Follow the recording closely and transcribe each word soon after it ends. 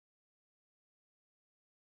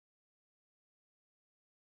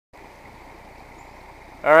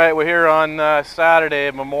Alright, we're here on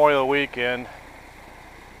Saturday, Memorial Weekend.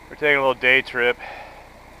 We're taking a little day trip.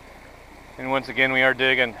 And once again we are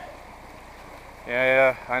digging.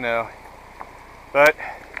 Yeah, I know. But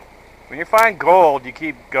when you find gold, you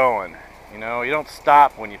keep going. You know, you don't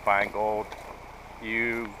stop when you find gold.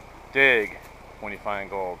 You dig when you find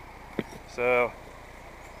gold. So,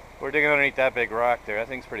 we're digging underneath that big rock there. That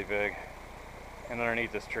thing's pretty big. And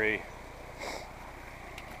underneath this tree.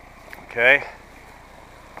 Okay.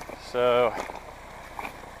 So,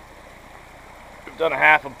 we've done a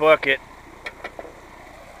half a bucket.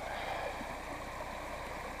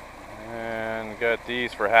 And got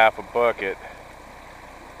these for half a bucket.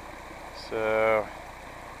 So,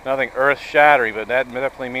 nothing earth shattering, but that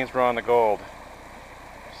definitely means we're on the gold.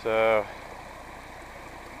 So,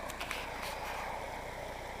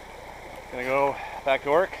 gonna go back to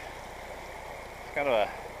work. It's kind of a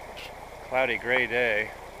cloudy, gray day.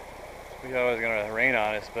 We thought it was gonna rain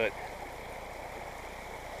on us, but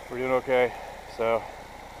we're doing okay. So,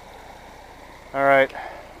 all right,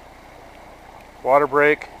 water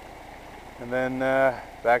break, and then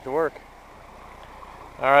back to work.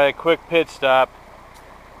 All right, quick pit stop,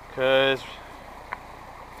 because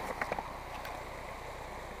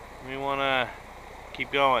we want to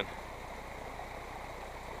keep going.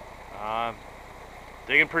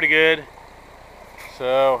 Digging pretty good,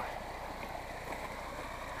 so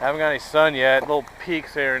haven't got any sun yet. Little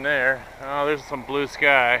peaks here and there. Oh, there's some blue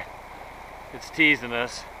sky. It's teasing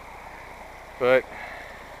us, but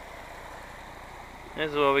this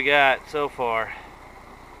is what we got so far.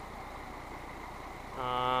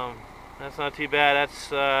 That's not too bad. That's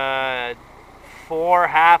 4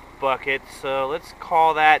 half buckets, so let's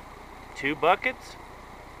call that 2 buckets.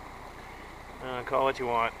 Call it what you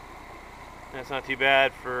want. That's not too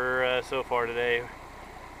bad for so far today.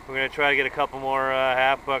 We're going to try to get a couple more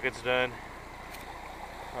half buckets done.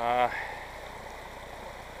 Because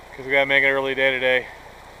we got to make an early day today.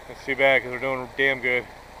 That's too bad because we're doing damn good.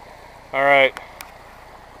 Alright.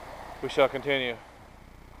 We shall continue.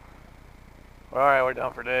 Alright, we're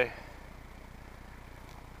done for today.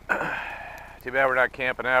 Too bad we're not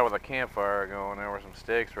camping out with a campfire going there with some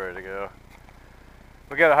steaks ready to go.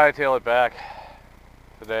 We got to hightail it back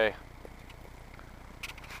today.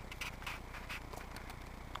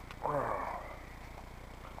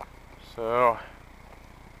 So,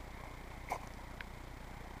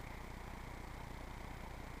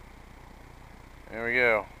 there we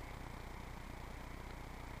go.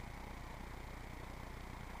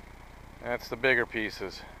 That's the bigger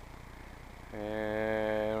pieces.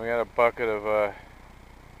 And we got a bucket of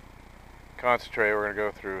concentrate we're going to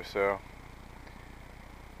go through, so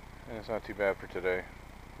and it's not too bad for today.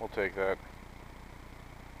 We'll take that.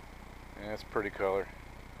 And that's pretty color.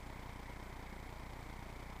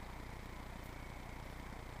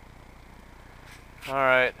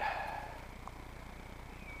 Alright.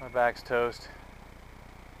 My back's toast.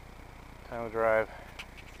 Time to drive.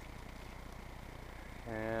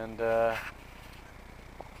 And you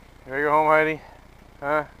ready to go home, Heidi?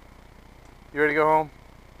 Huh? You ready to go home?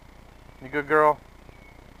 You good girl?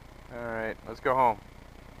 Alright, let's go home.